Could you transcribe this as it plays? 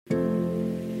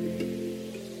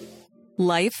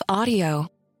Life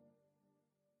Audio.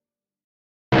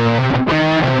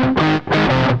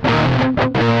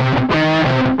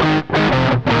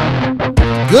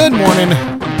 Good morning,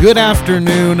 good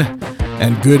afternoon,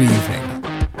 and good evening.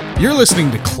 You're listening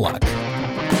to Cluck,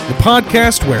 the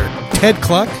podcast where Ted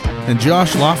Cluck and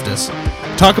Josh Loftus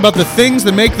talk about the things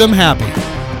that make them happy.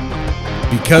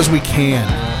 Because we can.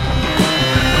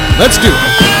 Let's do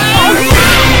it.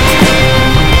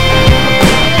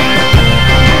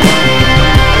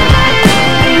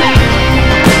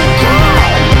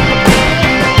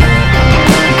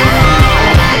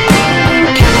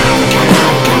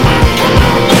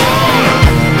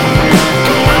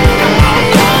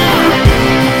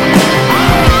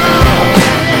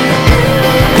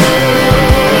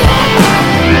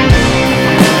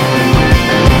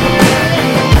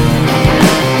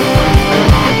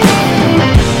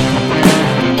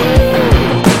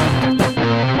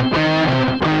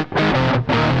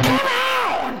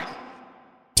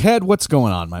 Ted, what's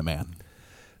going on, my man?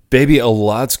 Baby, a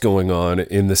lot's going on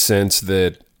in the sense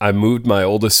that I moved my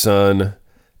oldest son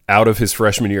out of his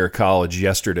freshman year of college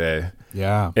yesterday.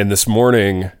 Yeah. And this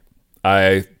morning,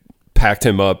 I packed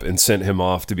him up and sent him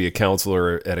off to be a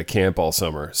counselor at a camp all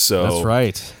summer. So, That's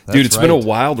right. Dude, it's been a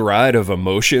wild ride of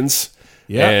emotions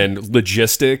and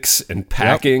logistics and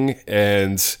packing.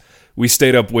 And we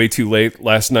stayed up way too late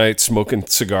last night smoking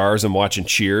cigars and watching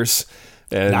Cheers.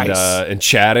 And Nice. And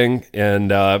chatting,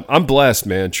 and I'm blessed,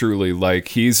 man. Truly, like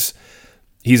he's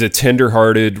a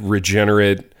tender-hearted,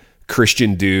 regenerate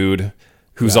Christian dude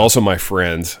who's also my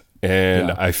friend,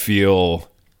 and I feel,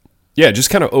 just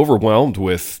kind of overwhelmed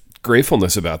with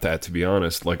gratefulness about that. To be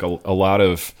honest, like a lot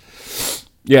of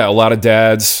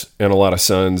dads and a lot of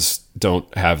sons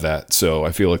don't have that, so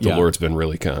I feel like the Lord's been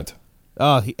really kind.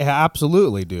 Oh,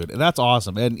 absolutely, dude. That's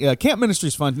awesome. And camp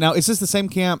ministry's fun. Now, is this the same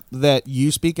camp that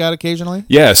you speak at occasionally?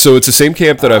 Yeah, so it's the same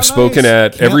camp that I've spoken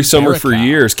at Camp every summer for Baracal.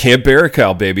 years. Camp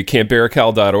Baracal, baby.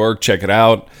 CampBaracal.org. Check it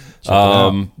out.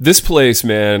 This place,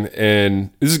 man,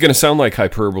 and this is going to sound like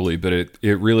hyperbole, but it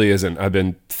really isn't. I've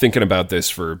been thinking about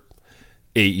this for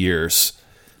 8 years.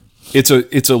 It's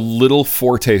a little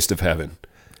foretaste of heaven.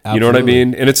 Absolutely. You know what I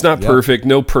mean? And it's not perfect.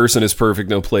 No person is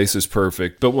perfect. No place is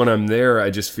perfect. But when I'm there,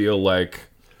 I just feel like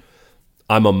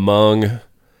I'm among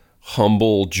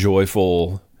humble,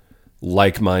 joyful,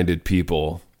 like-minded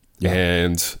people. Yeah.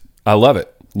 And I love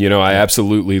it. You know, I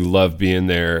absolutely love being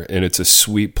there. And it's a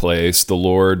sweet place. The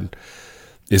Lord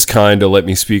is kind to let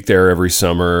me speak there every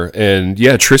summer. And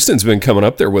Tristan's been coming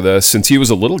up there with us since he was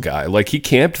a little guy. Like he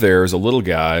camped there as a little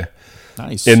guy.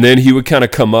 Nice. And then he would kind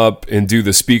of come up and do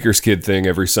the speaker's kid thing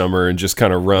every summer and just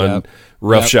kind of run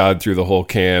roughshod through the whole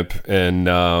camp. And,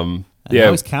 now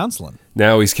he's counseling.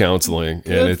 Now he's counseling.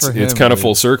 Good And for it's him, kind of dude.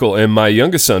 full circle. And my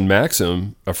youngest son,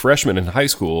 Maxim, a freshman in high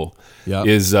school,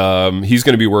 is he's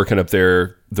going to be working up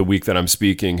there the week that I'm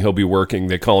speaking. He'll be working.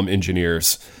 They call them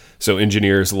engineers. So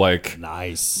engineers, like,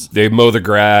 Nice. they mow the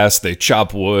grass, they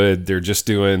chop wood, they're just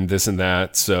doing this and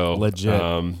that. So Legit.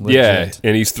 Yeah,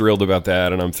 and he's thrilled about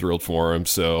that, and I'm thrilled for him.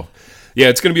 So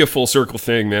it's going to be a full circle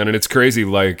thing, man. And it's crazy.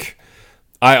 Like,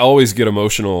 I always get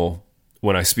emotional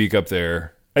when I speak up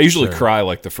there. I usually cry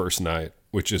like the first night,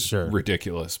 which is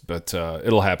ridiculous, but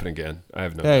it'll happen again. I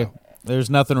have no doubt. There's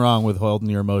nothing wrong with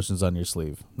holding your emotions on your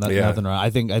sleeve. Nothing wrong.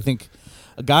 I think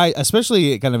a guy,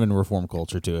 especially kind of in reform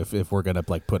culture too, if we're gonna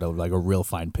like put a real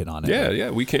fine pin on it. Yeah,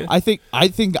 we can. I think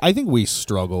we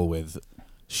struggle with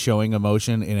showing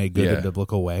emotion in a good and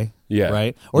biblical way. Yeah.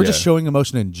 Right? Or just showing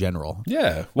emotion in general.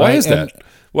 Yeah. Why Right? is that? And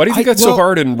Why do you think that's so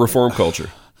hard in reform culture?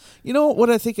 You know what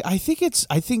I think? I think it's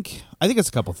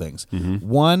a couple things. Mm-hmm.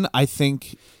 One, I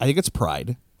think it's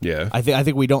pride. Yeah. I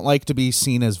think we don't like to be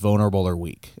seen as vulnerable or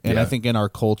weak. And I think in our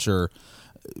culture,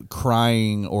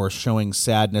 crying or showing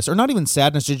sadness, or not even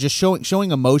sadness, just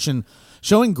showing emotion,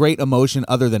 showing great emotion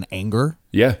other than anger,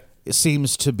 it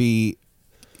seems to be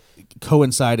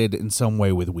coincided in some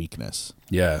way with weakness.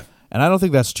 Yeah. And I don't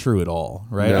think that's true at all,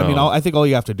 right? No. I mean, I think all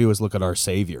you have to do is look at our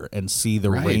Savior and see the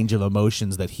range of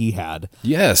emotions that he had.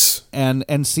 Yes.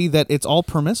 And see that it's all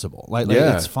permissible. Like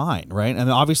it's fine, right?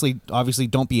 And obviously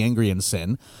don't be angry and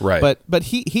sin. Right. But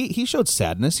he showed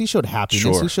sadness, he showed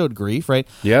happiness, he showed grief, right?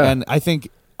 Yeah. And I think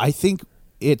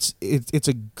it's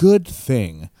a good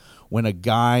thing when a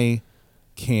guy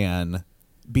can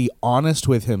be honest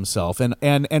with himself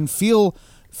and feel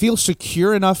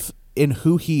secure enough in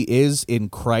who he is in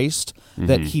Christ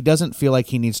that he doesn't feel like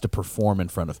he needs to perform in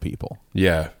front of people.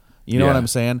 Yeah. You know what I'm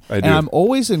saying? I do. And I'm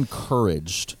always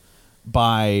encouraged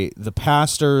by the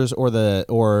pastors or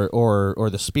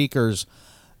the speakers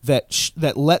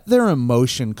that let their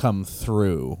emotion come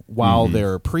through while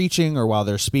they're preaching or while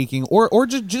they're speaking, or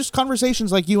just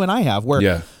conversations like you and I have,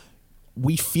 where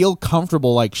we feel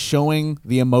comfortable like showing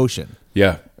the emotion.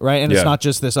 Yeah. Right. And it's not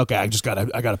just this, okay, I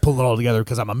gotta pull it all together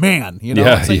because I'm a man. You know,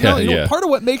 it's like, no, part of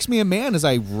what makes me a man is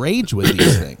I rage with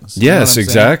these things. Yes,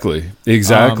 exactly.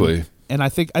 Exactly. And I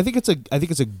think it's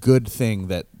a good thing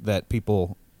that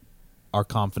people are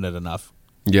confident enough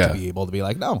to be able to be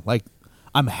like, no, like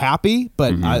I'm happy,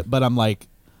 but I'm like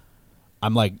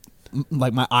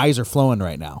my eyes are flowing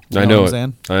right now. You know what I'm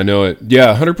saying? I know it.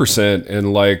 Yeah, 100%.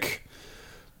 And like,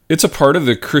 it's a part of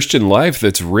the Christian life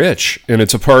that's rich, and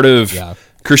it's a part of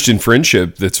Christian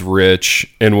friendship that's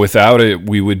rich. And without it,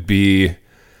 we would be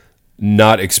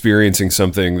not experiencing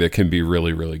something that can be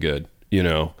really, really good, you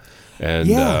know?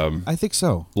 And I think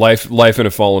so. Life in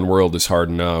a fallen world is hard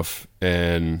enough,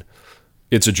 and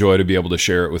it's a joy to be able to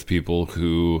share it with people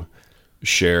who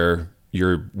share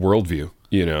your worldview,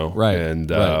 you know? Right.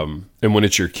 And and when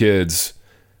it's your kids,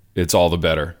 it's all the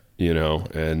better, you know?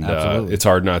 And it's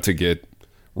hard not to get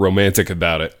romantic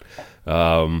about it.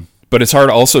 But it's hard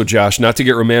also, Josh, not to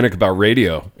get romantic about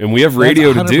radio. And we have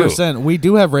radio to do. We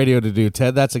do have radio to do,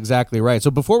 Ted. That's exactly right.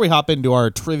 So before we hop into our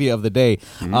trivia of the day,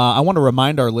 I want to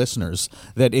remind our listeners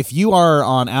that if you are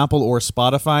on Apple or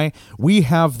Spotify, we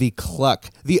have the Cluck,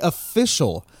 the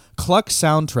official Cluck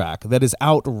soundtrack that is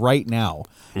out right now.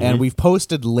 And we've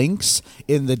posted links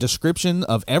in the description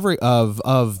of every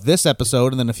of this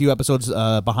episode, and then a few episodes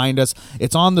behind us.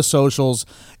 It's on the socials.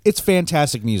 It's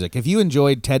fantastic music. If you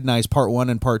enjoyed Ted and I's part 1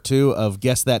 and part 2 of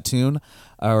Guess That Tune,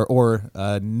 or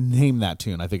Name That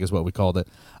Tune, I think is what we called it.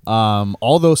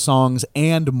 All those songs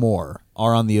and more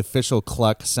are on the official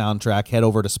Cluck soundtrack. Head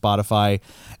over to Spotify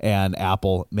and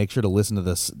Apple. Make sure to listen to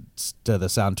the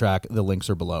soundtrack. The links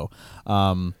are below.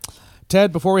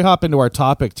 Ted, before we hop into our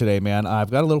topic today, man, I've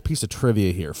got a little piece of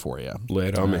trivia here for you. Lay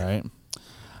it on me. All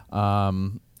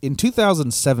right. In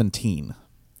 2017,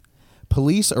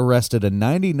 police arrested a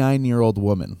 99-year-old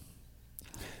woman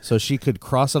so she could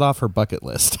cross it off her bucket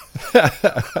list.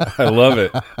 I love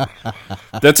it.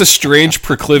 That's a strange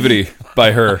proclivity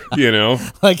by her, you know?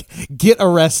 Like, get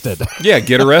arrested. Yeah,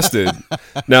 get arrested.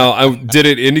 Now, did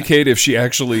it indicate if she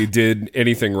actually did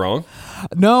anything wrong?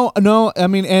 No. I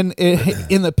mean, and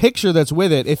in the picture that's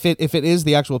with it, if it is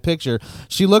the actual picture,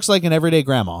 she looks like an everyday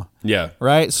grandma. Yeah.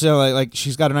 Right. So like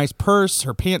she's got a nice purse,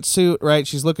 her pantsuit. Right.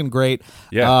 She's looking great.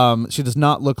 Yeah. She does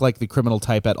not look like the criminal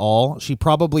type at all. She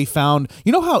probably found.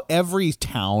 You know how every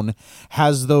town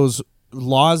has those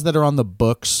laws that are on the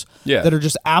books that are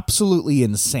just absolutely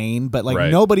insane, but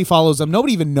like nobody follows them.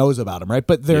 Nobody even knows about them. Right.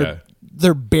 But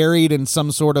they're buried in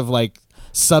some sort of like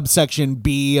subsection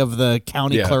B of the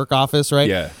county clerk office, right?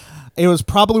 Yeah. It was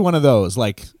probably one of those,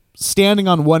 like standing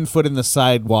on one foot in the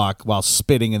sidewalk while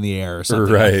spitting in the air or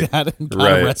something like that, and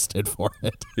got arrested for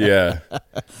it. Yeah.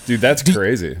 Dude, that's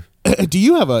crazy. Do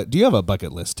you have a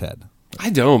bucket list, Ted? I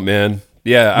don't, man.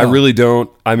 Yeah, no, I really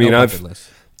don't. I mean, I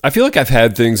feel like I've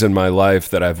had things in my life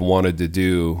that I've wanted to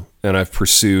do and I've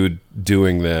pursued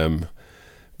doing them.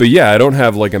 But yeah, I don't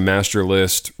have like a master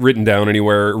list written down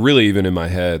anywhere, really even in my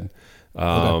head.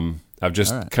 I've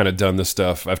just kind of done the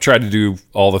stuff. I've tried to do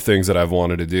all the things that I've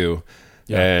wanted to do.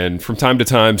 Yeah. And from time to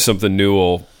time, something new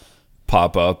will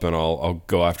pop up and I'll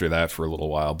go after that for a little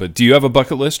while. But do you have a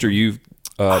bucket list? Are you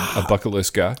a bucket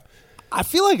list guy? I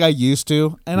feel like I used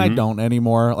to, and I don't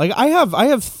anymore. Like I have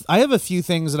a few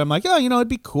things that I'm like, oh, you know, it'd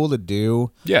be cool to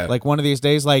do. Yeah. Like one of these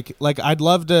days, like I'd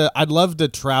love to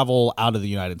travel out of the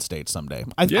United States someday.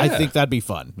 I think that'd be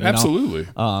fun. You Absolutely.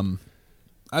 know?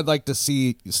 I'd like to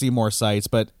see more sites,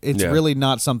 but it's really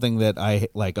not something that I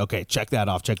like. Okay, check that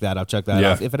off.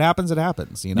 If it happens, it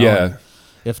happens. You know. Yeah. And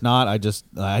if not,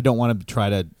 I don't want to try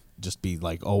to just be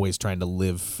like always trying to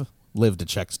live to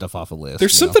check stuff off a list.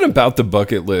 There's something about the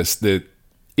bucket list that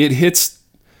it hits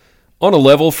on a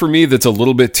level for me that's a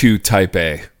little bit too type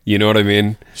A. You know what I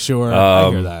mean? Sure, I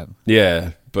hear that.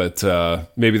 Yeah, but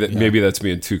maybe that's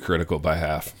being too critical by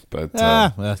half. But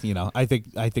well, you know, I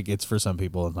think it's for some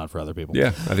people and not for other people. Yeah,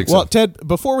 I think so. Well, Ted,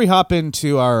 before we hop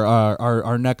into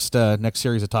our next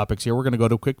series of topics here, we're going to go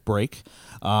to a quick break.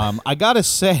 I gotta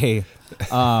say,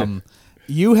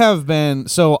 you have been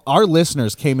our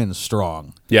listeners came in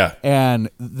strong. Yeah, and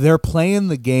they're playing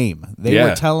the game. They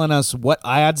were telling us what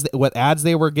ads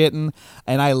they were getting,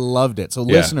 and I loved it. So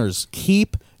listeners,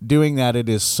 keep doing that. It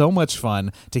is so much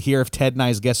fun to hear if Ted and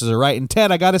I's guesses are right. And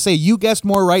Ted, I got to say, you guessed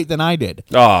more right than I did.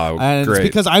 Oh, and great. It's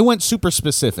because I went super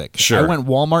specific. Sure. I went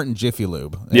Walmart and Jiffy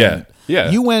Lube. And, Yeah.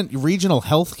 You went regional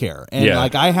healthcare, and Yeah.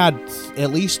 like I had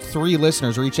at least 3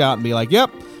 listeners reach out and be like,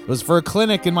 "Yep, it was for a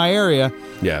clinic in my area."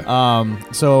 Yeah.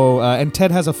 And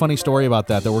Ted has a funny story about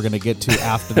that we're going to get to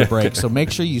after the break. So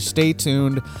make sure you stay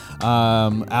tuned.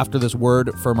 After this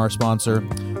word from our sponsor,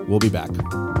 we'll be back.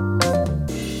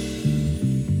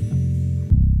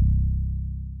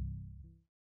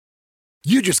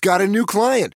 You just got a new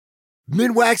client.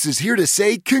 Minwax is here to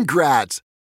say congrats.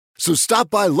 So stop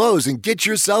by Lowe's and get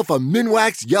yourself a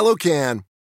Minwax yellow can.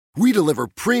 We deliver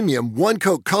premium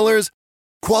one-coat colors,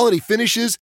 quality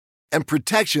finishes, and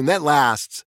protection that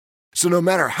lasts. So no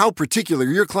matter how particular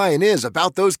your client is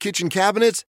about those kitchen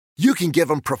cabinets, you can give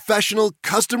them professional,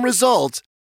 custom results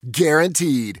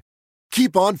guaranteed.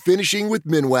 Keep on finishing with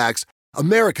Minwax,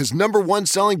 America's #1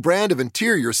 selling brand of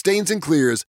interior stains and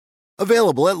clears.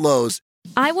 Available at Lowe's.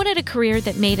 I wanted a career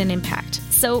that made an impact,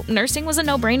 so nursing was a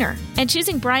no-brainer. And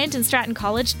choosing Bryant and Stratton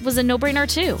College was a no-brainer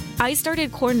too. I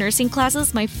started core nursing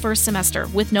classes my first semester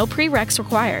with no prereqs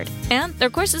required, and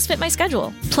their courses fit my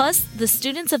schedule. Plus, the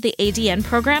students of the ADN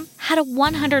program had a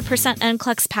 100%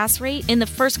 NCLEX pass rate in the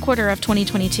first quarter of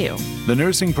 2022. The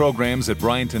nursing programs at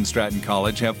Bryant and Stratton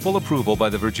College have full approval by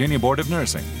the Virginia Board of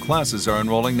Nursing. Classes are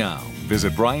enrolling now.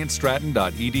 Visit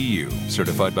bryantstratton.edu,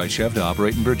 certified by Chev to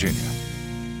operate in Virginia.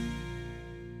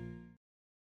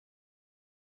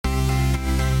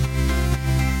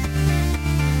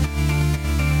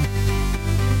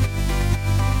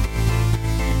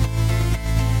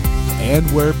 And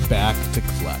we're back to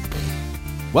Cluck.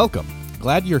 Welcome.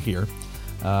 Glad you're here.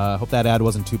 Hope that ad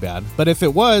wasn't too bad. But if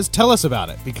it was, tell us about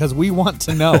it, because we want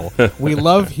to know. We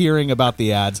love hearing about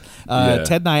the ads. Yeah.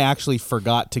 Ted and I actually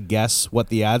forgot to guess what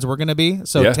the ads were going to be.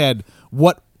 So, Yeah. Ted,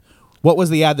 what was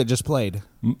the ad that just played?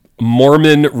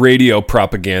 Mormon radio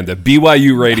propaganda,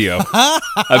 BYU radio.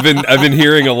 I've been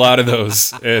hearing a lot of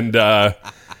those, and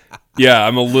yeah,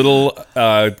 I'm a little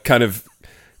kind of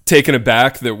taken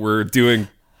aback that we're doing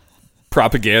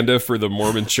propaganda for the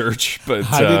Mormon Church, but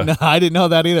I didn't know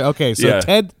that either. Okay, so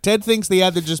Yeah. Ted thinks the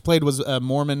ad that just played was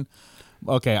Mormon.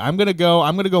 Okay, I'm gonna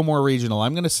go more regional.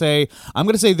 I'm gonna say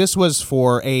this was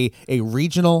for a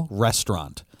regional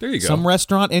restaurant. There you go. Some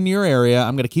restaurant in your area.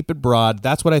 I'm gonna keep it broad.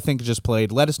 That's what I think just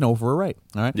played. Let us know if we're right.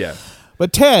 All right. Yeah.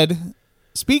 But Ted,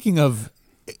 speaking of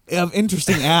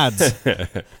interesting ads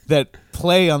that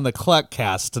play on the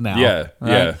Cluckcast now. Yeah,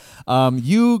 right?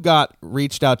 You got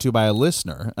reached out to by a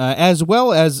listener, as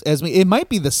well as me. It might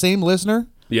be the same listener.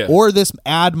 Yeah. Or this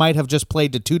ad might have just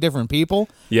played to 2 different people,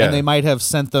 Yeah. and they might have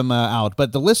sent them out.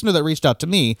 But the listener that reached out to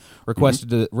me requested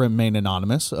to remain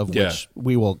anonymous, of Yeah. which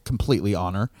we will completely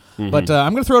honor. But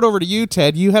I'm going to throw it over to you,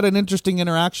 Ted. You had an interesting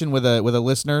interaction with a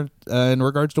listener in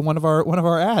regards to one of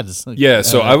our ads. Yeah,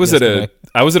 so I was yesterday.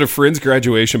 at a friend's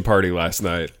graduation party last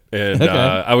night, and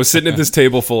I was sitting at this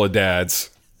table full of dads,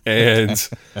 and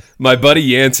my buddy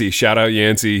Yancey, shout out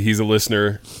Yancey, he's a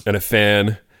listener and a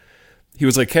fan. He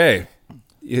was like, "Hey,"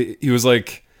 he was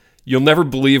like, "You'll never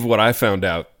believe what I found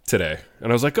out today."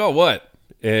 And I was like, "Oh, what?"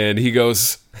 And he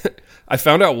goes, "I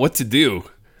found out what to do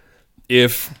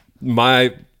if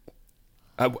my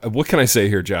what can I say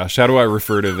here, Josh? How do I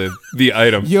refer to the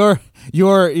item? Your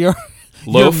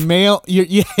Loaf? male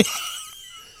yeah.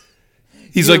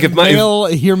 He's like, if my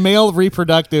your male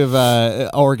reproductive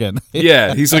organ.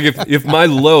 Yeah, he's like, if my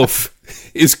loaf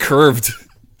is curved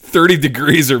 30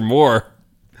 degrees or more,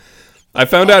 I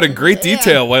found out in great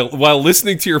detail while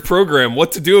listening to your program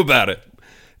what to do about it.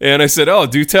 And I said, "Oh,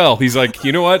 do tell." He's like,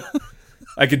 "You know what?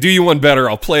 I could do you one better.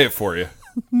 I'll play it for you."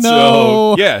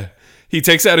 No. So, yeah, he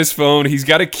takes out his phone. He's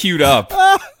got it queued up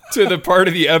to the part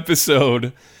of the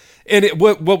episode. And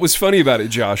what was funny about it,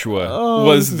 Joshua,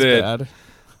 was this is that bad.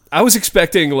 I was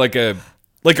expecting like a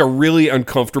really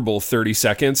uncomfortable 30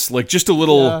 seconds, like just a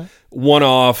little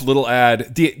one-off little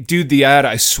ad. The ad,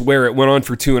 I swear, it went on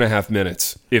for 2.5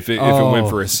 minutes. If it went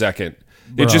for a second,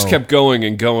 it just kept going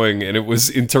and going, and it was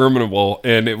interminable,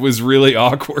 and it was really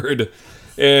awkward.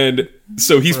 And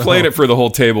so he's playing it for the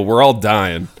whole table. We're all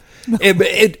dying.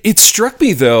 It struck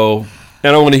me though,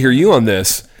 and I want to hear you on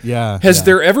this. Yeah. Has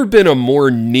there ever been a more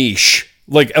niche,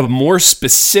 like a more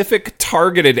specific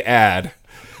targeted ad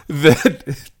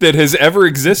that has ever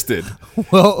existed?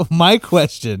 Well, my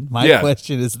question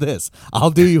is this. I'll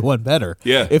do you one better.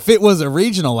 Yeah. If it was a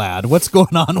regional ad, what's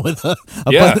going on with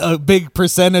a big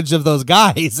percentage of those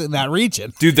guys in that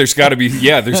region? Dude, there's got to be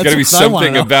That's what I wanna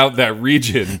something know. about that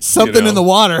region. Something in the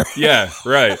water. Yeah,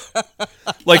 right.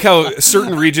 Like how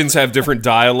certain regions have different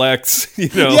dialects,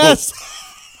 Yes.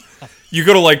 You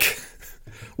go to like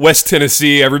West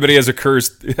Tennessee, everybody has a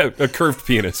curved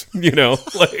penis,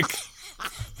 like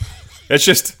that's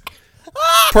just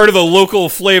part of the local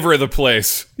flavor of the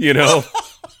place,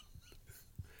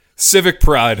 Civic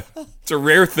pride. It's a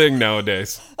rare thing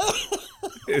nowadays.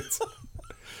 It's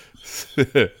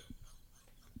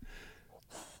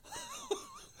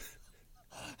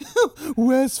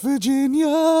West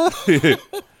Virginia.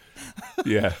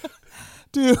 yeah.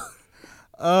 Dude.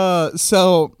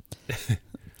 So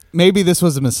maybe this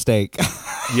was a mistake.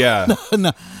 Yeah.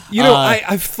 No. You know,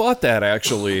 I've thought that,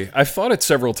 actually. I've thought it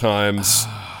several times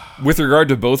with regard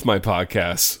to both my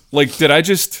podcasts. Like, did I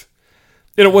just...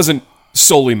 And it wasn't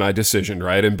solely my decision,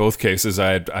 right? In both cases,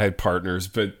 I had partners.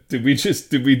 But did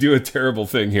we do a terrible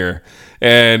thing here?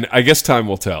 And I guess time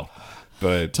will tell.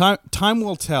 But Time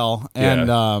will tell. And,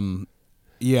 I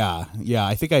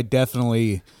think I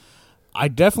definitely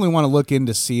want to look in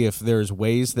to see if there's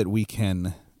ways that we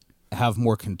can have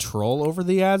more control over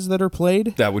the ads that are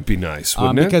played. that would be nice,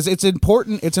 wouldn't it? Because it's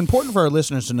important for our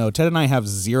listeners to know Ted and I have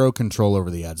zero control over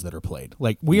the ads that are played.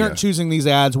 Like, we aren't choosing these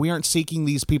ads, we aren't seeking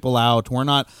these people out, we're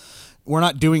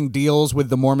not doing deals with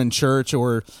the Mormon Church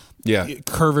or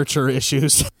curvature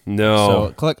issues.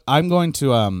 No. So I'm going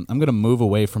to move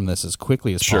away from this as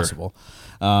quickly as possible.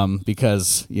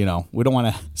 Because we don't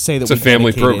want to say that It's a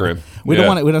family program. We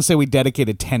don't say we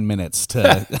dedicated 10 minutes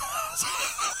to.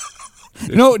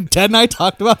 You know what Ted and I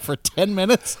talked about for 10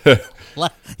 minutes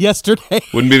yesterday?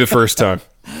 Wouldn't be the first time.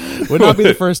 Would not be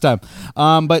the first time.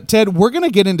 But Ted, we're going to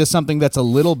get into something that's a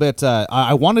little bit.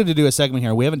 I wanted to do a segment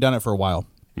here. We haven't done it for a while,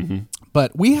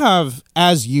 but we have,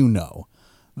 as you know,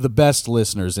 the best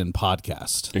listeners in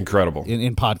podcast. Incredible.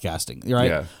 In podcasting, right?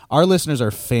 Yeah. Our listeners are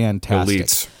fantastic.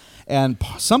 Elites. And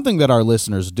something that our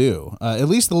listeners do, at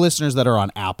least the listeners that are on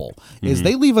Apple, is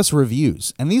they leave us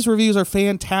reviews, and these reviews are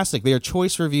fantastic. They are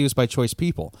choice reviews by choice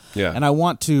people. Yeah. And I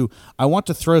want to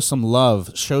throw some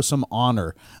love, show some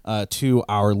honor to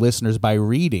our listeners by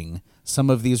reading some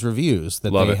of these reviews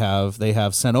that they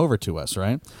have sent over to us.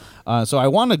 Right. So I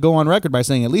want to go on record by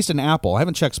saying, at least in Apple, I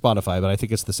haven't checked Spotify, but I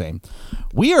think it's the same.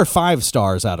 We are 5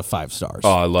 stars out of 5 stars.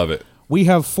 Oh, I love it. We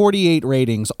have 48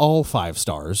 ratings, all 5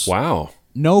 stars. Wow.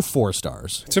 No 4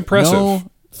 stars. It's impressive.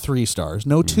 No 3 stars.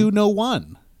 No 2, no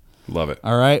 1. Love it.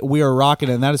 All right. We are rocking,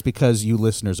 and that is because you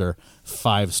listeners are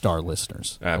 5-star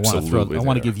listeners. Absolutely. I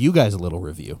want to give you guys a little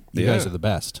review. You guys are the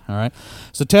best. All right.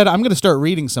 So, Ted, I'm going to start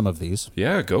reading some of these.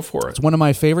 Yeah, go for it. It's one of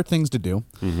my favorite things to do.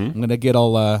 I'm going to get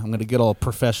all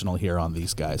professional here on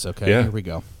these guys. Okay. Yeah. Here we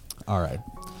go. All right.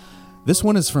 This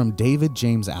one is from David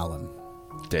James Allen.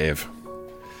 Dave.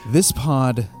 This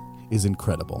pod is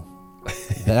incredible.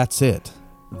 That's it.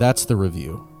 That's the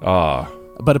review.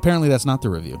 But apparently that's not the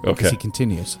review. Okay. Because he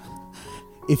continues.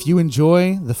 If you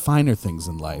enjoy the finer things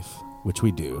in life, which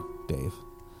we do, Dave,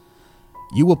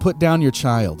 you will put down your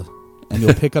child and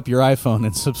you'll pick up your iPhone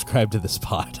and subscribe to this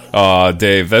pod.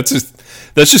 Dave, that's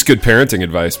just good parenting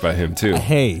advice by him too.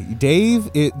 Hey,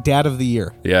 Dave, Dad of the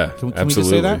Year. Yeah, Can we absolutely. just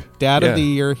say that? Dad of the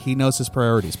Year, he knows his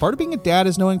priorities. Part of being a dad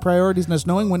is knowing priorities and is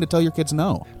knowing when to tell your kids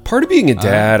no. Part of being a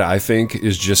dad, I think,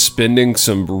 is just spending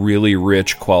some really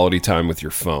rich quality time with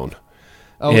your phone.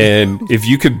 And if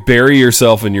you could bury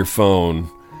yourself in your phone,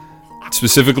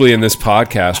 specifically in this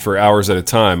podcast for hours at a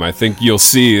time, I think you'll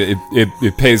see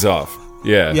it pays off.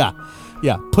 Yeah.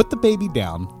 Yeah. Put the baby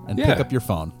down and pick up your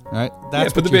phone. All right.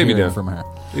 That's put what the you're baby hearing down from her.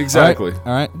 Exactly.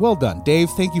 All right. Well done, Dave.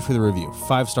 Thank you for the review.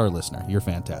 5-star listener. You're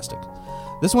fantastic.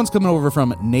 This one's coming over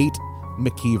from Nate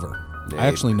McKeever. I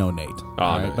actually know Nate.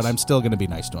 All right, nice. but I'm still going to be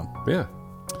nice to him. Yeah.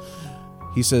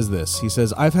 He says this. He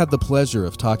says, I've had the pleasure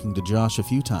of talking to Josh a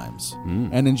few times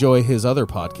and enjoy his other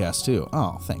podcast too.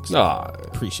 Oh, thanks.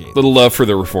 Appreciate it. Little love for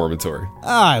the reformatory.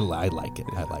 I like it.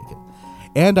 I like it.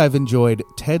 And I've enjoyed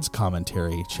Ted's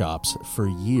commentary chops for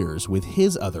years with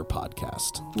his other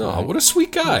podcast. Oh, what a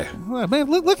sweet guy. Well, man,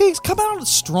 look, he's coming out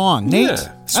strong, Nate. Yeah, I don't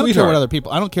care sweetheart.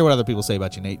 what other people say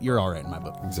about you, Nate. You're all right in my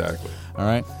book. Exactly. All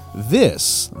right.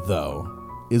 This,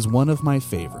 though, is one of my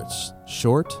favorites.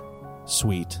 Short,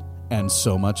 sweet, and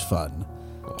so much fun.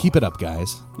 Keep it up,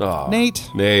 guys. Oh, Nate,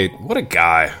 what a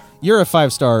guy. you're a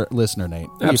 5-star listener, Nate.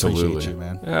 We Absolutely. appreciate you,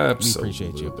 man. Absolutely. We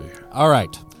appreciate you. All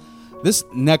right. This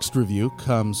next review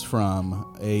comes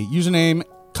from a username,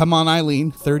 Come On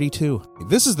Eileen 32.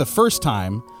 This is the first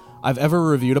time I've ever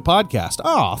reviewed a podcast.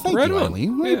 Oh, thank Right you, on.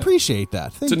 Eileen. We Yeah. appreciate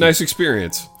that. Thank It's a you. nice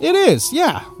experience. It is,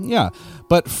 yeah.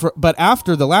 But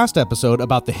after the last episode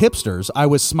about the hipsters, I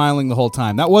was smiling the whole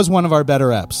time. That was one of our better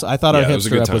eps. I thought our Yeah, it was a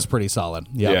hipster good ep time. was pretty solid.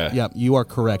 Yeah. Yep. You are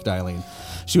correct, Eileen.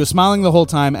 She was smiling the whole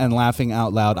time and laughing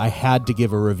out loud. I had to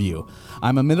give a review.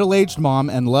 I'm a middle-aged mom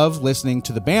and love listening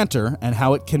to the banter and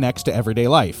how it connects to everyday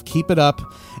life. Keep it up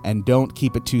and don't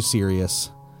keep it too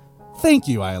serious. Thank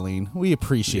you, Eileen. We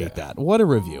appreciate that. What a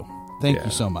review. Thank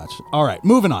you so much. All right,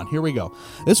 moving on. Here we go.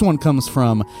 This one comes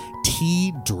from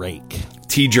T. Drake.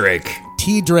 T. Drake.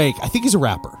 T. Drake. I think he's a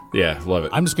rapper. Yeah, love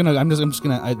it. I'm just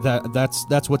gonna.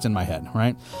 That's what's in my head,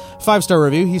 right? 5-star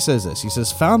review. He says this. He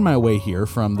says, "Found my way here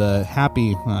from the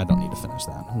happy." I don't need to finish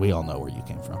that. We all know where you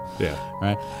came from. Yeah.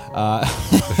 Right.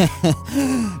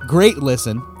 Great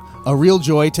listen. A real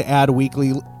joy to add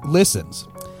weekly listens.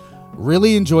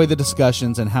 Really enjoy the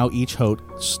discussions and how each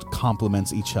host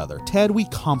compliments each other. Ted, we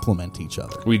compliment each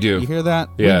other. We do. You hear that?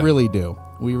 Yeah. We really do.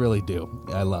 We really do.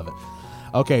 I love it.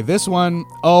 Okay, this one.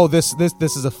 Oh, this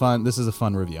is a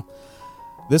fun review.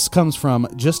 This comes from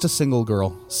Just a Single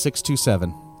Girl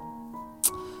 627.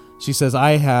 She says,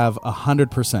 "I have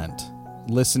 100%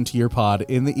 listened to your pod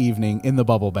in the evening in the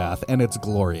bubble bath, and it's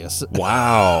glorious."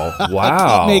 Wow.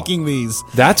 I keep making these.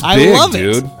 That's I big, love it.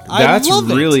 dude. I That's love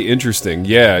it. really interesting.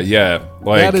 Yeah.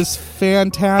 Like, That is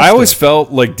fantastic. I always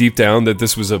felt like deep down that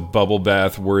this was a bubble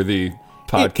bath worthy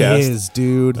podcast. It is,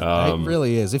 dude. It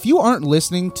really is. If you aren't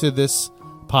listening to this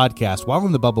podcast while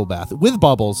in the bubble bath with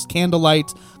bubbles,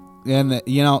 candlelight, and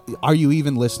are you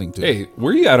even listening to it? Hey,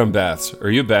 where are you at on baths? Are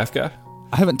you a bath guy?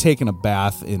 I haven't taken a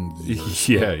bath in years.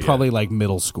 Yeah. Probably like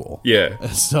middle school. Yeah.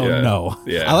 So Yeah. no.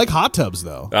 Yeah. I like hot tubs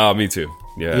though. Oh, me too.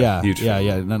 Yeah. Huge fan.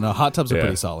 Yeah. No, hot tubs are Yeah.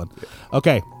 pretty solid.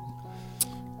 Okay.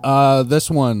 This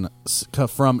one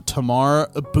from Tamar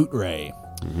Bootray.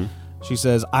 Mm-hmm. She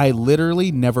says, "I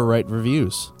literally never write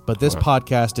reviews, but this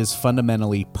podcast is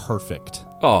fundamentally perfect."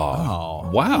 Oh,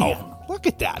 wow. Man, look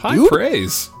at that, High dude.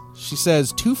 praise. She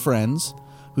says, "Two friends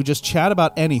who just chat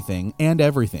about anything and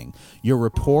everything. Your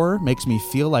rapport makes me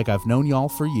feel like I've known y'all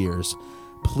for years.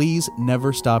 Please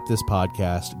never stop this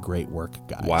podcast. Great work,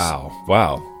 guys."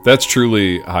 Wow. That's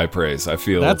truly high praise. I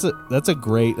feel That's a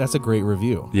great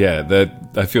review. Yeah,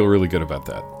 I feel really good about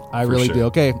that. I for really sure. do.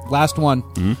 Okay, last one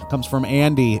comes from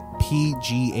Andy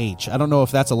PGH. I don't know if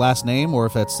that's a last name or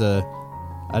if that's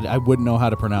I wouldn't know how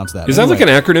to pronounce that. Is that like an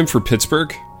acronym for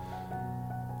Pittsburgh?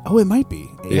 Oh, it might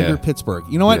be. Yeah. Andrew Pittsburgh.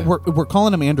 You know what? Yeah. we're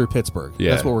calling him Andrew Pittsburgh.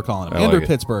 Yeah. That's what we're calling him. I Andrew like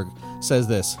it. Pittsburgh says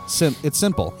this. It's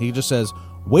simple. He just says,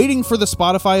 "Waiting for the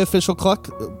Spotify official Cluck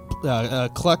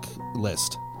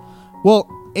list." Well,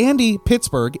 Andy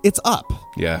Pittsburgh, it's up.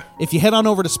 Yeah. If you head on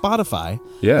over to Spotify,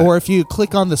 Yeah. or if you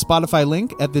click on the Spotify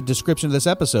link at the description of this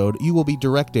episode, you will be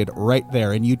directed right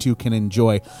there, and you too can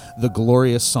enjoy the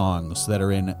glorious songs that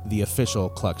are in the official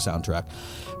Cluck soundtrack.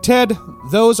 Ted,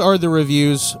 those are the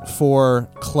reviews for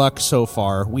Cluck so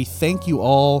far. We thank you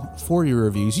all for your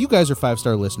reviews. You guys are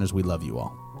 5-star listeners. We love you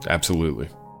all. Absolutely.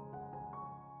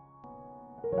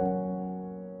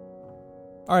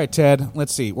 All right, Ted.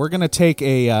 Let's see. We're gonna take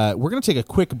a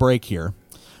quick break here.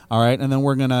 All right, and then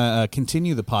we're gonna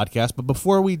continue the podcast. But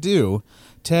before we do,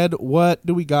 Ted, what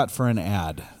do we got for an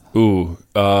ad? Ooh,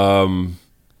 I'm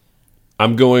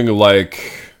going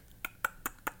like,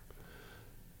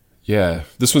 yeah,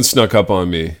 this one snuck up on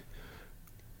me.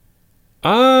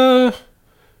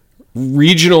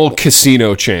 Regional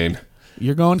casino chain.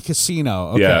 You're going casino.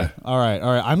 Okay. Yeah. All right.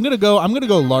 I'm gonna go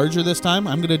larger this time.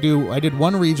 I did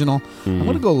one regional. I'm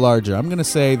gonna go larger. I'm gonna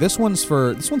say this one's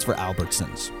for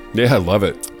Albertsons. Yeah, I love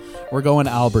it. We're going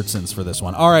Albertsons for this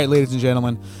one. All right, ladies and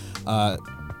gentlemen,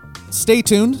 stay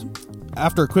tuned.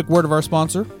 After a quick word of our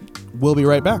sponsor, we'll be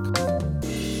right back.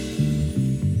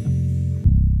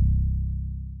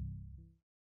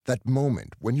 That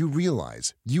moment when you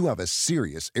realize you have a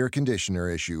serious air conditioner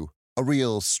issue. A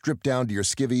real strip down to your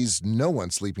skivvies, no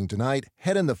one's sleeping tonight,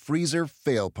 head in the freezer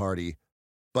fail party.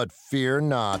 But fear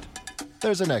not.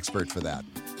 There's an expert for that.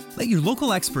 Let your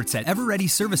local experts at Everready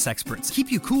Service Experts keep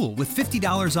you cool with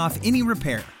 $50 off any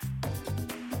repair.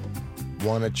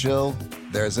 Wanna chill?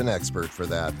 There's an expert for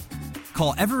that.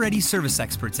 Call Everready Service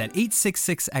Experts at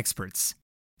 866-EXPERTS.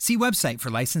 See website for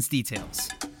license details.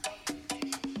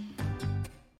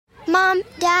 Mom,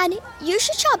 Dad, you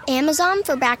should shop Amazon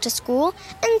for back to school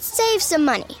and save some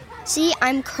money. See,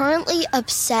 I'm currently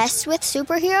obsessed with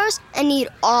superheroes and need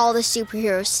all the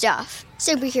superhero stuff.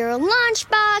 Superhero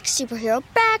lunchbox, superhero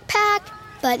backpack.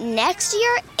 But next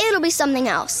year, it'll be something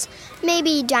else.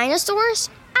 Maybe dinosaurs?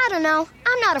 I don't know.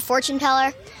 I'm not a fortune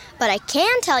teller. But I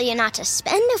can tell you not to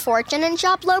spend a fortune and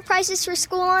shop low prices for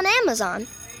school on Amazon.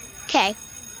 Okay,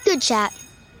 good chat.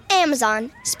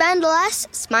 Amazon. Spend less,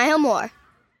 smile more.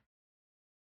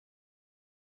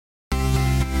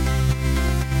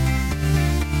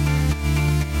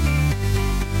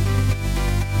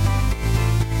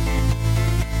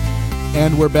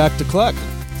 And we're back to Cluck.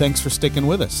 Thanks for sticking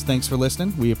with us. Thanks for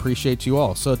listening. We appreciate you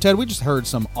all. So, Ted, we just heard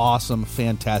some awesome,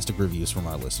 fantastic reviews from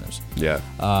our listeners. Yeah.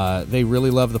 They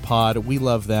really love the pod. We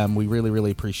love them. We really,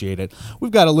 really appreciate it.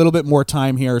 We've got a little bit more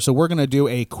time here, so we're going to do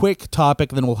a quick topic,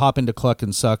 then we'll hop into Cluck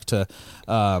and Suck to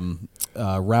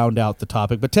round out the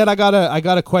topic. But, Ted, I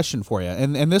got a question for you,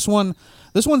 and this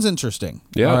one's interesting.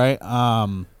 Yeah. All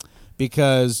right.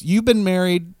 because you've been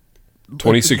married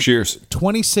 26 years.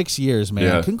 26 years, man.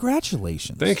 Yeah.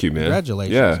 Congratulations. Thank you, man.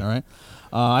 Congratulations. Yeah. All right.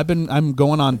 I'm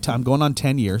going on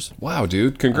 10 years. Wow,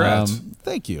 dude. Congrats.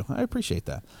 Thank you. I appreciate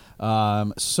that.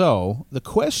 So the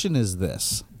question is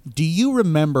this. Do you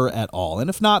remember at all? And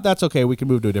if not, that's okay. We can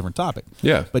move to a different topic.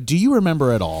 Yeah. But do you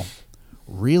remember at all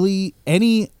really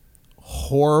any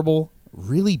horrible,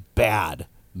 really bad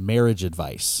marriage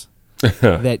advice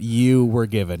that you were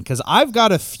given? Because I've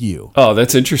got a few. Oh,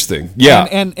 that's interesting. Yeah.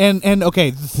 And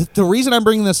okay, the reason I'm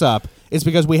bringing this up is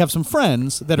because we have some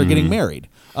friends that are getting married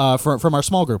from our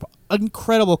small group.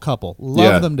 Incredible couple,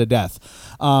 love them to death.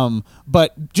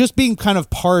 But just being kind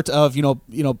of part of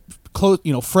close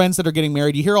friends that are getting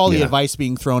married, you hear all the advice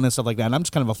being thrown and stuff like that. And I'm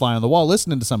just kind of a fly on the wall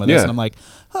listening to some of this, and I'm like,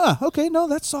 okay, no,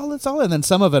 that's solid. And then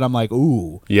some of it, I'm like,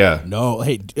 ooh, no,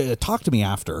 hey, talk to me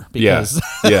after because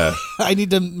I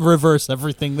need to reverse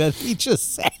everything that he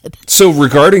just said. So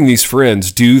regarding these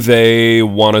friends, do they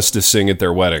want us to sing at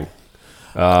their wedding?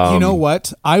 You know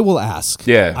what? I will ask.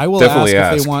 Yeah, I will definitely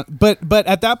ask if ask. they want. But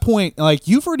at that point, like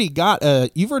you've already got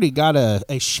a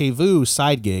Chevu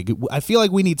side gig. I feel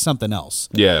like we need something else.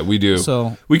 Yeah, we do.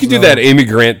 So we could do that Amy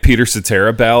Grant, Peter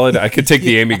Cetera ballad. I could take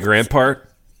the Amy Grant part,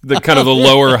 the kind of the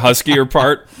lower, huskier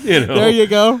part. There you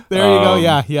go. There you go.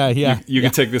 Yeah. You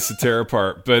could take the Cetera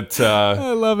part, but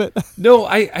I love it. No,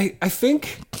 I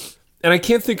think. And I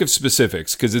can't think of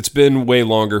specifics because it's been way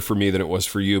longer for me than it was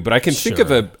for you, but I can think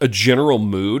of a general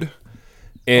mood.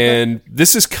 And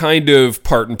this is kind of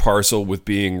part and parcel with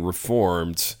being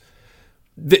reformed.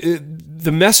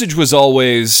 The message was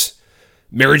always,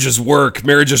 marriage is work,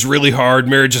 marriage is really hard,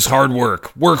 marriage is hard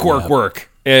work,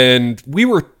 work. And we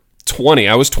were 20.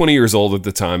 I was 20 years old at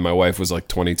the time. My wife was like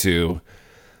 22.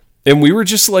 And we were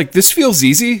just like, this feels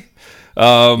easy.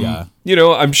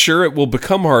 I'm sure it will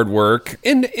become hard work.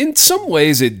 And in some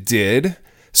ways it did.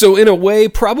 So in a way,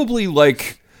 probably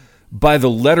like by the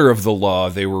letter of the law,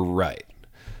 they were right.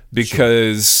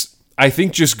 Because I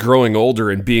think just growing older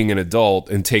and being an adult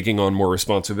and taking on more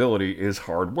responsibility is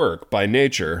hard work by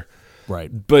nature.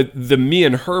 Right. But the me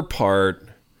and her part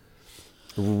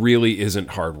really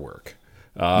isn't hard work.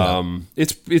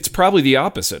 It's probably the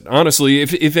opposite. Honestly,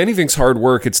 if anything's hard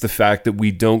work, it's the fact that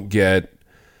we don't get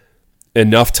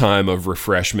enough time of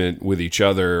refreshment with each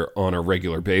other on a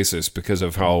regular basis because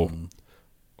of how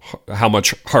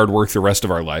much hard work the rest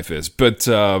of our life is. But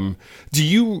let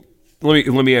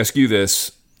me ask you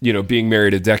this, being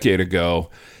married a decade ago,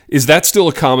 is that still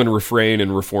a common refrain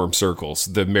in reform circles,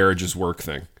 the marriage is work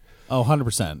thing? Oh,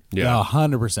 100%. Yeah.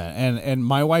 100%. And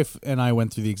my wife and I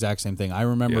went through the exact same thing. I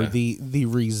remember the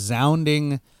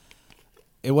resounding,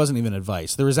 it wasn't even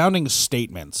advice, the resounding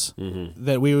statements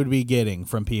that we would be getting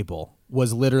from people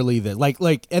was literally that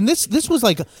like and this was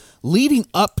like leading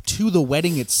up to the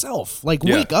wedding itself, like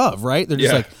week of, right? They're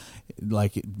just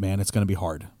like man, it's gonna be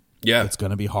hard. Yeah, it's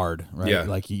gonna be hard, right? Yeah.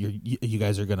 Like you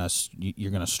guys are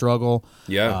you're gonna struggle.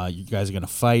 Yeah, you guys are gonna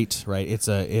fight, right? It's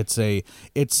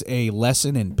a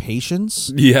lesson in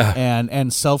patience. Yeah,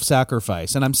 and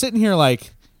self-sacrifice. And I'm sitting here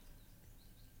like,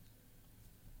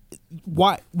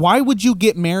 why would you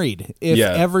get married if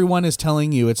everyone is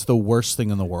telling you it's the worst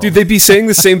thing in the world? Dude, they'd be saying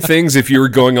the same things if you were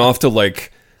going off to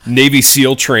like Navy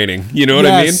SEAL training. You know what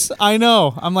I mean? Yes, I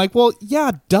know. I'm like, well,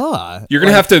 yeah, duh. You're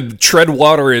gonna have to tread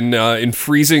water in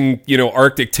freezing,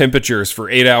 Arctic temperatures for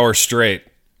 8 hours straight.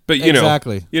 But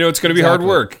exactly. It's gonna be hard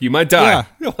work. You might die.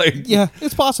 Yeah,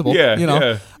 it's possible.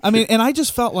 Yeah. I mean, and I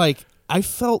just felt like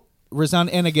resound.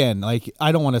 And again, like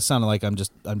I don't want to sound like I'm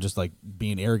just like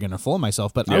being arrogant or full of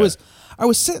myself, but I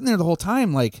was sitting there the whole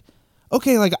time like,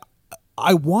 okay, like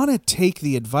I want to take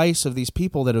the advice of these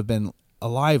people that have been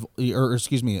alive or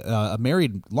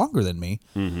married longer than me,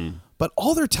 but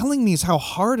all they're telling me is how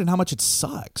hard and how much it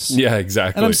sucks. Yeah,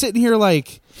 exactly. And I'm sitting here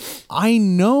like, I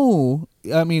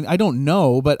don't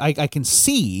know, but I can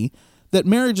see that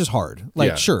marriage is hard.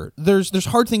 Like, sure, there's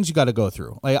hard things you got to go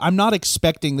through. Like, I'm not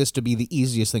expecting this to be the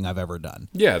easiest thing I've ever done.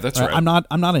 Yeah, that's right. I'm not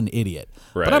an idiot.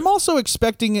 Right. But I'm also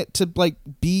expecting it to like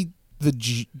be the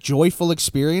joyful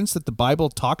experience that the Bible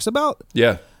talks about.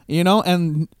 Yeah.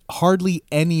 And hardly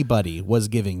anybody was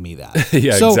giving me that.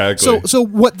 Yeah, exactly. So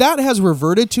what that has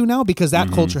reverted to now, because that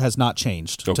culture has not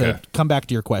changed. Okay. To come back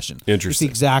to your question, interesting. It's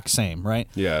the exact same, right?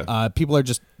 Yeah. People are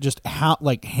just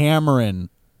hammering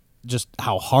just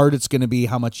how hard it's going to be,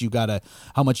 how much you've got to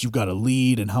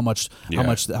lead, and how much,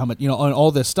 on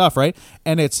all this stuff, right?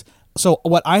 And it's so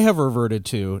what I have reverted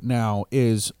to now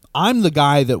is I'm the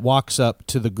guy that walks up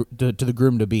to the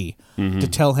groom to be to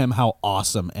tell him how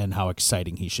awesome and how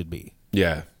exciting he should be.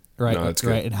 Yeah. right? No, that's good.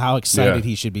 Right, and how excited Yeah.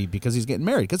 he should be because he's getting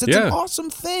married. Because it's Yeah. an awesome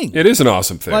thing. It is an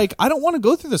awesome thing. Like, I don't want to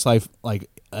go through this life like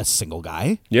a single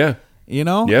guy. yeah. You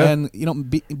know, Yeah. and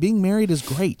being married is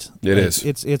great. It is.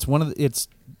 It's one of it's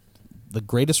the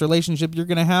greatest relationship you're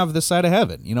going to have this side of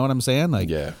heaven. You know what I'm saying? Like,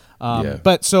 Yeah. Yeah.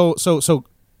 But so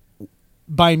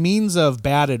by means of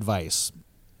bad advice,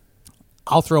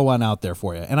 I'll throw one out there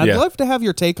for you, and I'd Yeah. love to have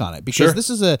your take on it because Sure.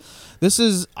 this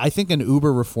is I think an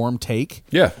uber reform take.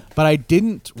 Yeah. But I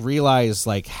didn't realize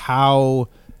like how,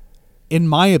 in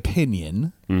my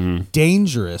opinion, Mm-hmm.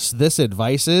 dangerous this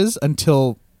advice is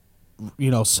until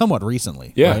somewhat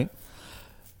recently. Yeah. Right?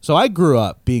 So I grew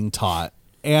up being taught,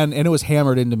 and it was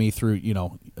hammered into me through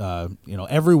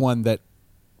everyone that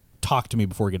talked to me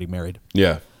before getting married,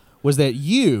 Yeah. was that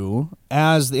you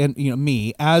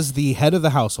me as the head of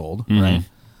the household, right,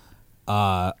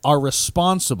 are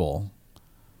responsible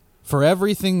for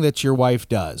everything that your wife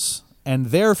does. And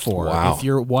therefore, Wow. if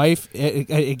your wife,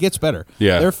 it gets better.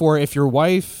 Yeah. Therefore, if your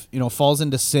wife, falls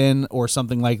into sin or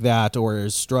something like that, or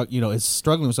is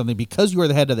struggling with something, because you are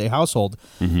the head of the household,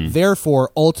 therefore,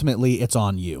 ultimately, it's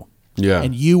on you. Yeah.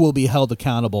 And you will be held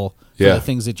accountable for Yeah. the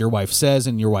things that your wife says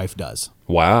and your wife does.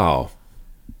 Wow.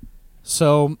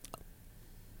 So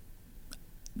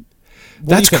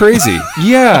That's do you think? crazy.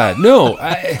 Yeah. No.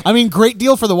 I mean, great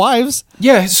deal for the wives.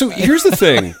 Yeah, so here's the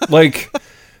thing. Like,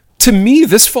 to me,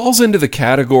 this falls into the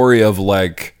category of,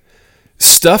 like,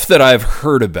 stuff that I've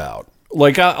heard about.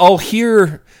 Like, I'll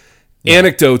hear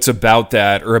anecdotes about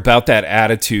that or about that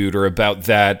attitude or about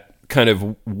that kind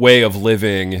of way of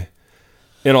living,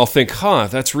 and I'll think,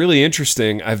 that's really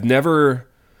interesting. I've never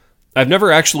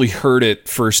actually heard it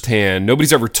firsthand.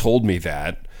 Nobody's ever told me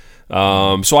that.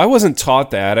 So I wasn't taught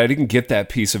that. I didn't get that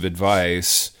piece of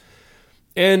advice.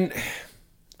 And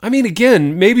I mean,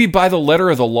 again, maybe by the letter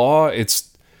of the law,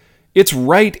 it's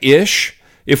right-ish.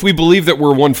 If we believe that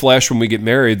we're one flesh when we get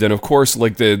married, then of course,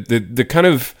 like the kind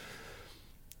of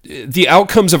the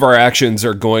outcomes of our actions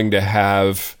are going to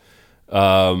have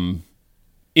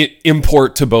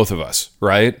import to both of us,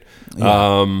 right?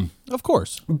 Yeah. Of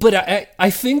course. But I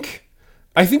think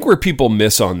where people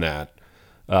miss on that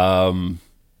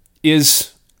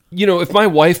is, if my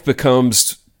wife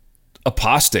becomes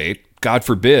apostate, God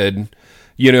forbid,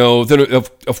 then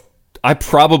I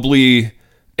probably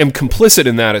am complicit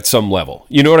in that at some level.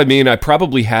 You know what I mean? I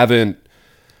probably haven't,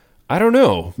 I don't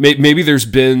know. Maybe there's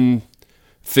been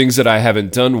things that I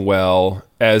haven't done well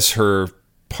as her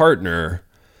partner,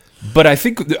 but I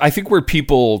think where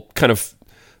people kind of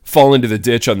fall into the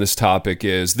ditch on this topic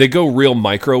is they go real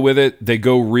micro with it. They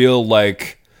go real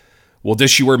like, well,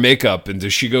 does she wear makeup, and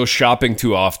does she go shopping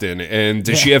too often, and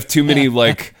does she have too many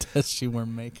does she wear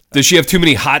makeup? Does she have too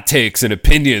many hot takes and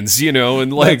opinions,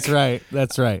 and like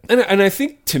That's right. And I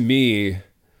think, to me,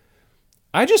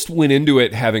 I just went into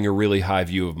it having a really high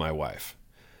view of my wife.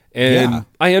 And Yeah.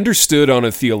 I understood on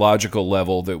a theological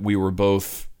level that we were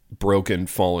both broken,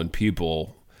 fallen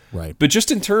people. Right. But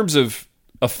just in terms of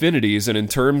affinities and in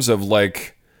terms of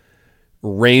like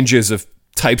ranges of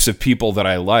types of people that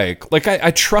I like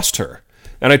I trust her.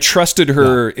 And I trusted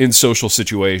her in social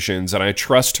situations, and I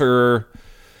trust her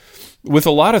with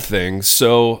a lot of things.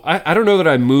 So I don't know that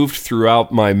I moved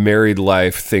throughout my married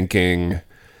life thinking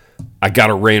I got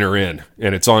to rein her in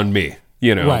and it's on me,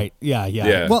 Right.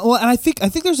 Yeah. Well, and I think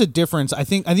there's a difference. I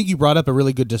think you brought up a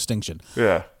really good distinction.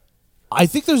 Yeah. I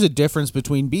think there's a difference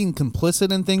between being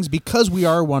complicit in things because we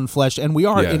are one flesh and we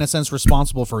are, Yeah. in a sense,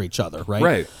 responsible for each other, right?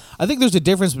 Right. I think there's a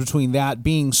difference between that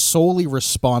being solely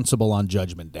responsible on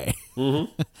Judgment Day.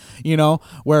 Mm-hmm.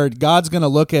 Where God's going to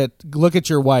look at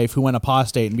your wife who went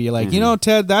apostate and be like,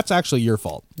 Ted, that's actually your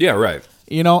fault. Yeah, right.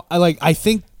 I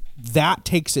think that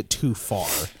takes it too far.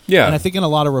 Yeah. And I think in a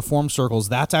lot of reform circles,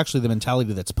 that's actually the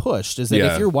mentality that's pushed, is that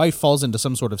Yeah. if your wife falls into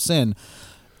some sort of sin,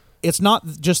 it's not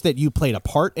just that you played a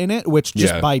part in it, which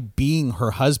just Yeah. by being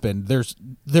her husband, there's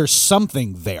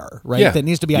something there, right? Yeah. That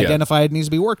needs to be Yeah. identified, needs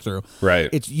to be worked through. Right.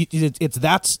 It's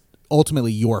that's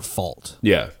ultimately your fault,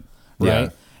 Yeah. right? Yeah.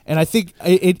 And I think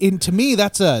to me I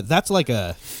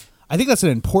think that's an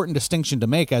important distinction to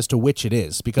make as to which it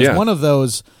is, because Yeah. one of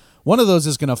those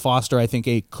is going to foster, I think,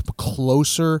 a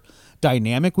closer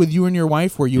dynamic with you and your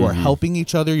wife, where you are helping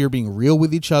each other, you're being real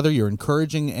with each other, you're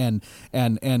encouraging and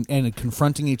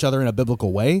confronting each other in a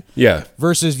biblical way. Yeah.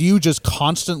 Versus you just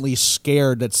constantly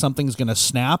scared that something's going to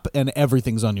snap and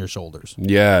everything's on your shoulders.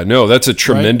 Yeah, no, that's a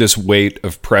tremendous weight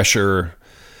of pressure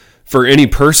for any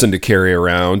person to carry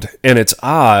around. And it's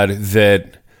odd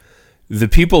that the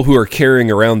people who are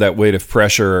carrying around that weight of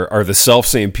pressure are the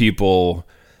selfsame people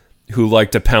who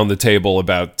like to pound the table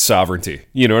about sovereignty.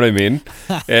 You know what I mean?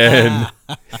 And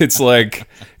it's like,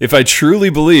 if I truly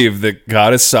believe that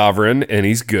God is sovereign and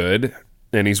he's good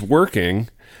and he's working,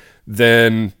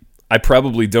 then I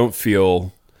probably don't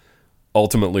feel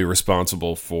ultimately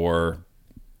responsible for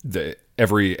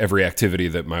every activity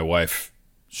that my wife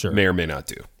may or may not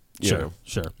do. You know?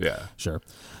 Sure. Yeah. Sure.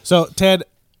 So, Ted,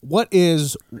 I'm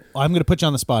going to put you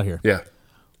on the spot here. Yeah.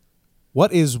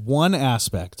 What is one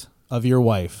aspect of your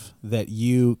wife that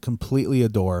you completely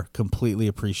adore, completely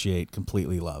appreciate,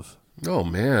 completely love? Oh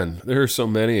man, there are so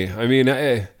many. I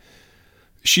mean,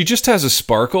 she just has a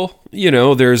sparkle. You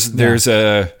know, there's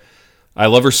I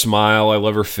love her smile. I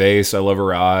love her face. I love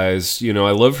her eyes. You know,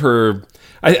 I love her.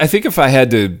 I think if I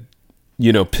had to,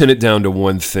 pin it down to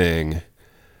one thing,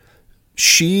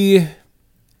 she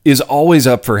is always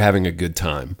up for having a good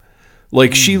time.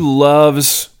 Like she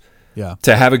loves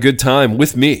to have a good time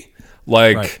with me.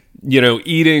 Like,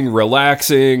 eating,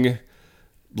 relaxing,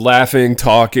 laughing,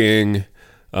 talking,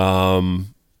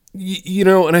 and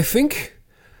I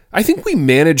think we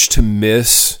managed to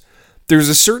miss, there's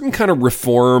a certain kind of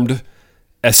reformed,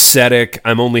 ascetic,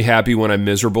 I'm only happy when I'm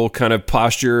miserable kind of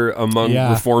posture among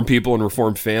reformed people and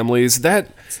reformed families.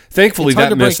 That, thankfully,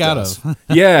 that missed us.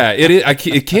 Yeah,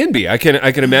 it can be. I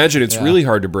can imagine it's really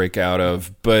hard to break out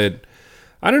of, but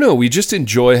I don't know. We just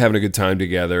enjoy having a good time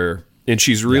together, and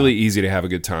she's really easy to have a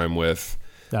good time with.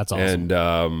 That's awesome.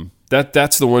 And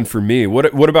that's the one for me.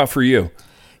 What about for you?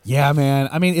 Yeah, man.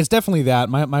 I mean, it's definitely that.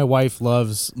 My wife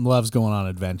loves going on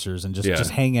adventures and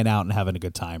just hanging out and having a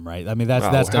good time, right? I mean,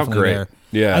 that's definitely great. there.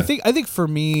 Yeah. I think for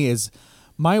me is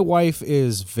my wife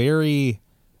is very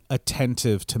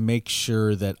attentive to make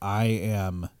sure that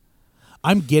I'm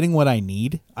getting what I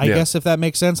need. I guess, if that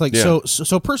makes sense. Like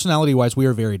so personality wise, we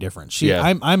are very different.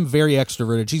 I'm very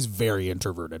extroverted. She's very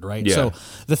introverted, right? Yeah. So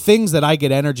the things that I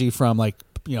get energy from, like,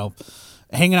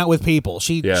 hanging out with people,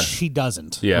 she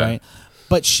doesn't. Yeah. Right.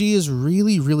 But she is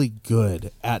really, really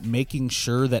good at making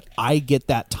sure that I get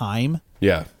that time.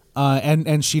 Yeah.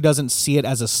 And she doesn't see it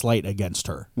as a slight against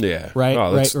her. Yeah. Right.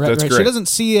 Oh, that's right. great. She doesn't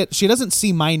see it. She doesn't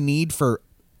see my need for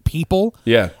people.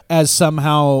 As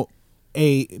somehow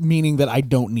a meaning that I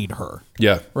don't need her.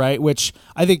 Yeah. Right. Which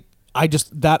I think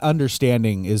that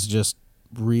understanding is just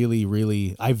really,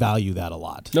 really, I value that a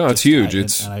lot. No, it's huge.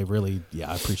 And I really,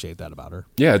 I appreciate that about her.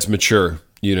 Yeah, it's mature.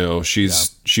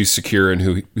 She's secure in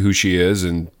who she is,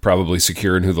 and probably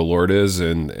secure in who the Lord is,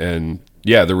 and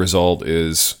the result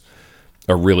is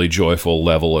a really joyful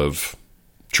level of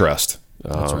trust.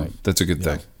 That's right. That's a good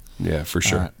thing. Yeah, for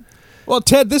sure. Right. Well,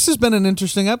 Ted, this has been an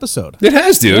interesting episode. It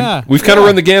has, dude. Yeah, We've kind of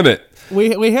run the gamut.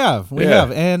 We have,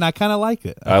 and I kind of like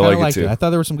it. I like it too. I thought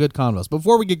there were some good convos.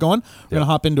 Before we get going, we're gonna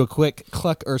hop into a quick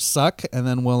cluck or suck, and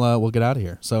then we'll get out of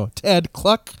here. So, Ted,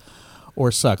 cluck or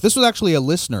suck? This was actually a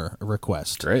listener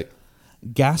request. Great.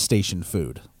 Gas station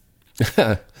food.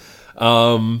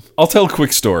 I'll tell a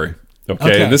quick story.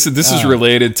 Okay. This is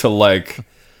related to like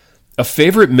a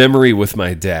favorite memory with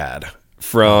my dad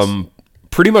from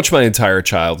pretty much my entire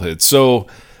childhood. So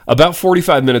about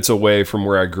 45 minutes away from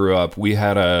where I grew up, we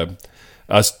had a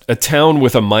town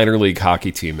with a minor league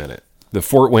hockey team in it, the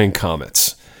Fort Wayne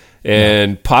Comets.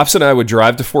 And Pops and I would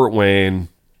drive to Fort Wayne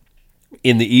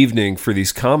in the evening for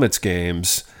these Comets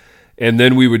games, and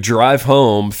then we would drive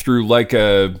home through like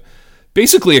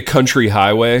basically a country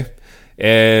highway,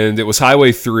 and it was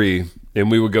Highway 3, and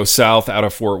we would go south out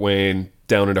of Fort Wayne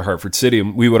down into Hartford City,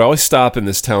 and we would always stop in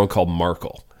this town called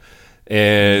Markle.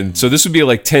 And so this would be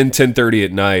like 10:30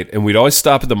 at night, and we'd always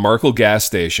stop at the Markle gas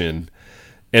station,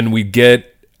 and we'd get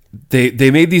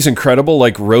they made these incredible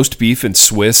like roast beef and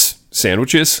Swiss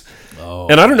sandwiches.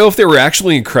 And I don't know if they were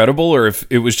actually incredible or if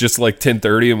it was just like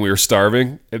 10:30 and we were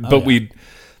starving. But we'd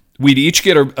each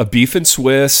get a beef and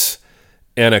Swiss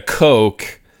and a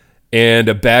Coke and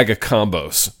a bag of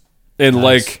combos. And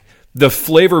like the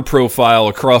flavor profile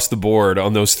across the board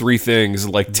on those three things,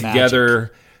 like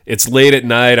together, it's late at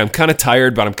night. I'm kind of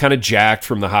tired, but I'm kind of jacked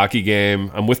from the hockey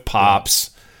game. I'm with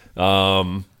Pops.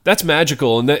 That's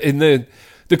magical. And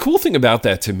the cool thing about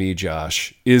that to me,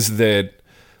 Josh, is that,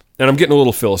 and I'm getting a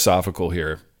little philosophical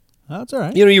here. That's all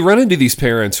right. You run into these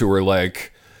parents who are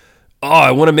like, oh,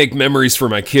 I want to make memories for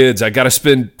my kids. I got to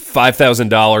spend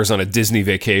 $5,000 on a Disney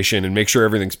vacation and make sure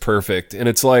everything's perfect. And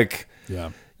it's like,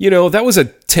 that was a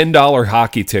 $10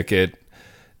 hockey ticket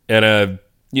and a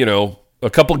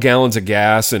couple gallons of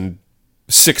gas and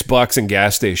 $6 in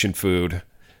gas station food.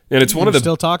 And it's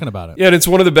still talking about it. Yeah, and it's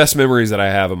one of the best memories that I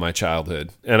have of my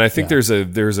childhood. And I think there's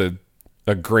a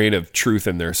grain of truth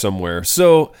in there somewhere.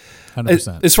 So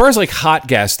 100%. As far as like hot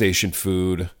gas station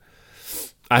food,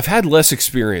 I've had less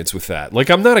experience with that. Like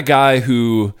I'm not a guy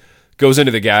who goes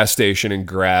into the gas station and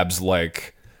grabs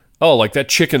like, oh, like that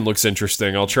chicken looks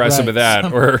interesting. I'll try some of that.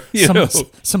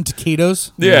 Some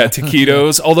taquitos. Yeah,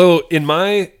 taquitos. Although in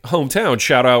my hometown,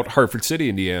 shout out Hartford City,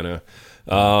 Indiana,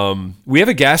 we have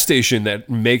a gas station that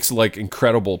makes like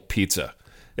incredible pizza,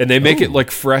 and they make it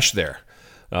like fresh there.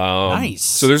 Nice.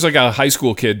 So there's like a high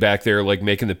school kid back there like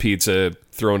making the pizza,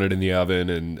 throwing it in the oven,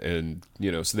 and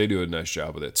so they do a nice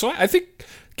job with it. So I think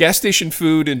gas station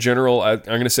food in general, I'm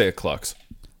going to say a Clucks.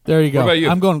 There you go. What about you?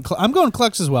 I'm going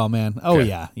Clucks as well, man. Oh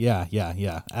Okay.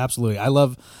 yeah. Absolutely. I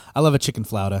love a chicken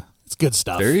flauta. It's good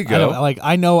stuff. There you go.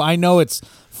 I know it's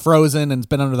frozen and it's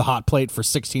been under the hot plate for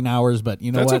 16 hours, but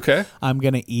you know That's what? okay. I'm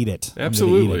gonna eat it.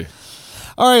 Absolutely.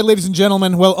 All right, ladies and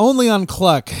gentlemen. Well, only on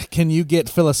Cluck can you get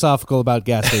philosophical about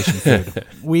gas station food.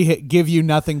 We give you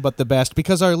nothing but the best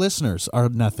because our listeners are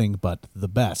nothing but the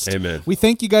best. Amen. We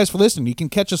thank you guys for listening. You can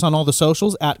catch us on all the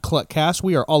socials at Cluckcast.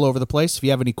 We are all over the place. If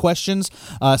you have any questions,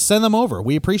 send them over.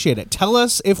 We appreciate it. Tell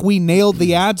us if we nailed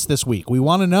the ads this week. We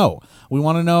want to know. We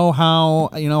want to know how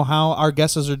our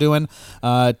guesses are doing.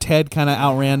 Ted kind of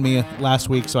outran me last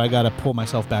week, so I got to pull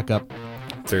myself back up.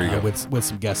 There you go. With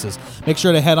some guesses. Make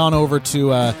sure to head on over to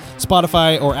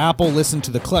Spotify or Apple. Listen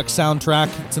to the Cluck soundtrack.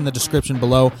 It's in the description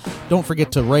below. Don't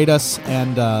forget to rate us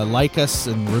and like us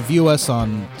and review us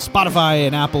on Spotify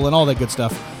and Apple and all that good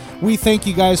stuff. We thank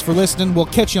you guys for listening. We'll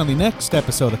catch you on the next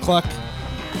episode of Cluck.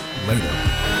 Later.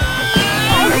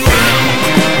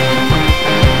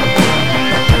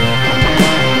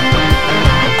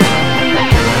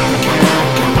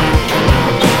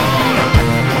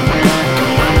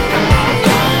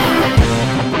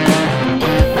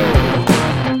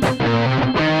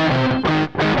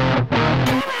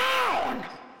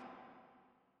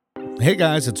 Hey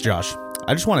guys, it's Josh.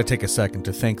 I just want to take a second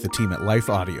to thank the team at Life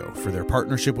Audio for their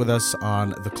partnership with us on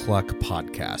the Cluck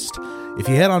podcast. If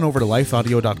you head on over to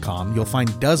lifeaudio.com, you'll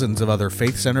find dozens of other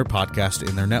faith-centered podcasts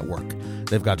in their network.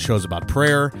 They've got shows about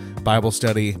prayer, Bible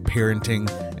study, parenting,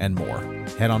 and more.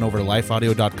 Head on over to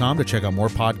lifeaudio.com to check out more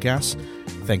podcasts.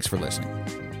 Thanks for listening.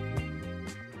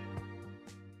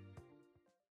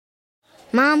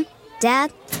 Mom,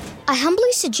 Dad, I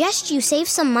humbly suggest you save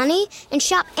some money and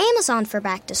shop Amazon for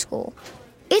back to school.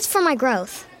 It's for my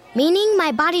growth, meaning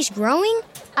my body's growing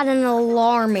at an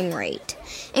alarming rate.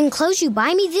 And clothes you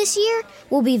buy me this year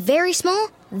will be very small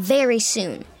very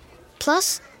soon.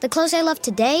 Plus, the clothes I love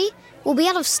today will be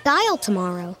out of style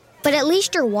tomorrow. But at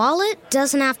least your wallet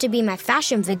doesn't have to be my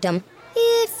fashion victim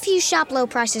if you shop low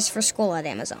prices for school at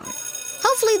Amazon.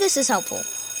 Hopefully this is helpful.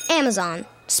 Amazon.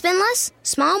 Spend less,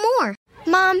 smile more.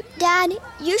 Mom, Dad,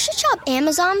 you should shop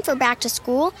Amazon for back to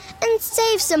school and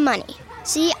save some money.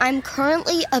 See, I'm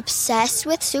currently obsessed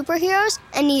with superheroes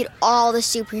and need all the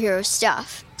superhero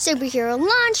stuff. Superhero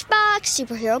lunchbox,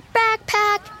 superhero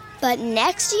backpack. But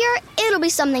next year, it'll be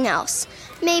something else.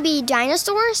 Maybe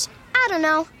dinosaurs? I don't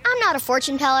know. I'm not a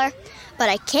fortune teller. But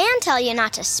I can tell you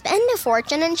not to spend a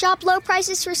fortune and shop low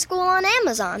prices for school on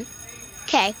Amazon.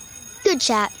 Okay, good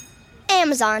chat.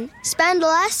 Amazon. Spend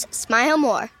less, smile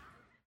more.